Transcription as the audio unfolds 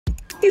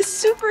He's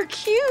super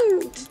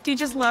cute. Do you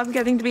just love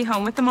getting to be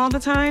home with them all the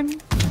time?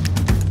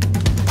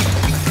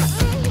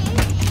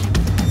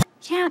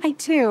 Yeah, I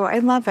do. I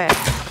love it.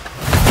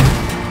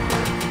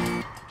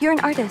 You're an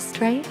artist,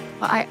 right?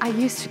 Well, I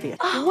used to be.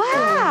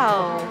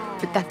 Wow.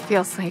 But that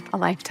feels like a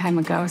lifetime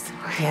ago. So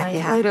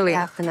Yeah, Totally.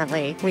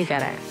 definitely. we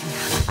get it.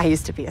 I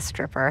used to be a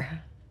stripper.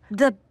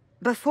 The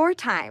before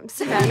times.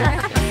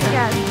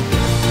 Yes.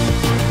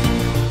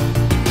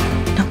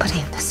 Nobody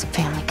in this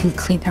family can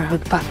clean their own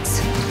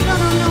butts. No.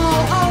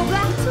 Oh,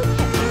 that's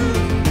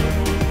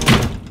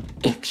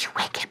okay. If you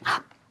wake him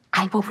up,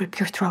 I will rip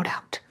your throat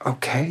out.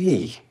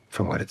 Okay,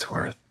 for what it's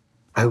worth.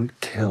 I would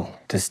kill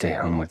to stay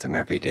home with him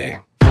every day.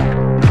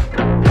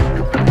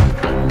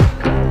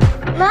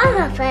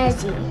 Mama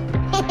fuzzy.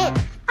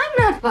 I'm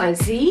not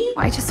fuzzy.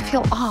 I just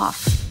feel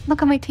off.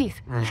 Look at my teeth.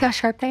 See how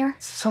sharp they are?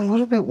 It's a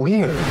little bit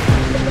weird.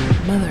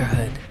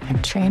 Motherhood,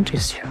 it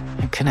changes you.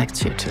 It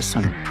connects you to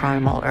some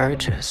primal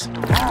urges.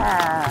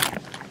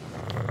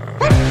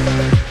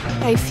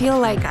 I feel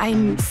like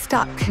I'm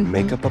stuck.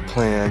 Make up a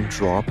plan,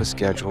 draw up a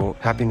schedule.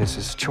 Happiness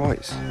is a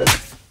choice.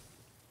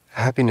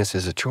 Happiness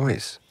is a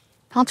choice.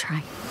 I'll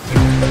try.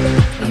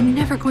 I'm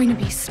never going to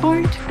be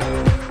smart,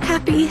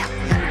 happy,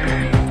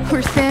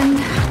 or thin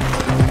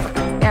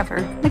ever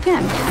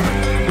again.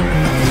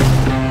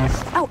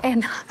 Oh,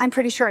 and I'm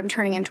pretty sure I'm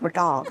turning into a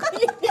dog.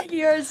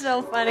 You're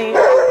so funny.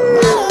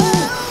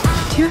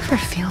 Do you ever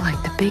feel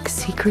like the big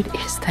secret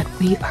is that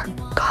we are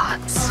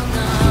gods?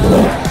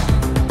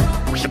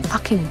 We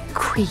fucking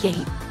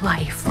create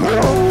life.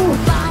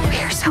 We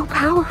are so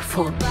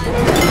powerful.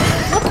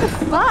 What the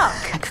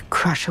fuck? I could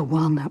crush a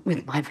walnut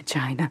with my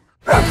vagina.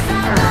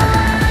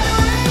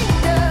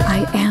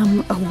 I am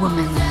a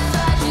woman.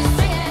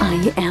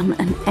 I am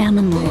an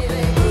animal.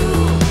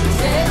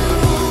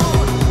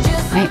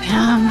 I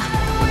am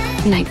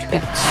Night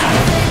Bitch.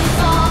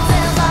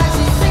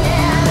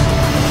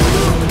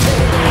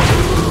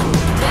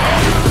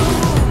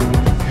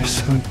 You're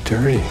so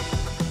dirty.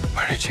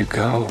 Where did you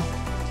go?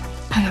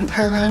 I am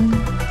her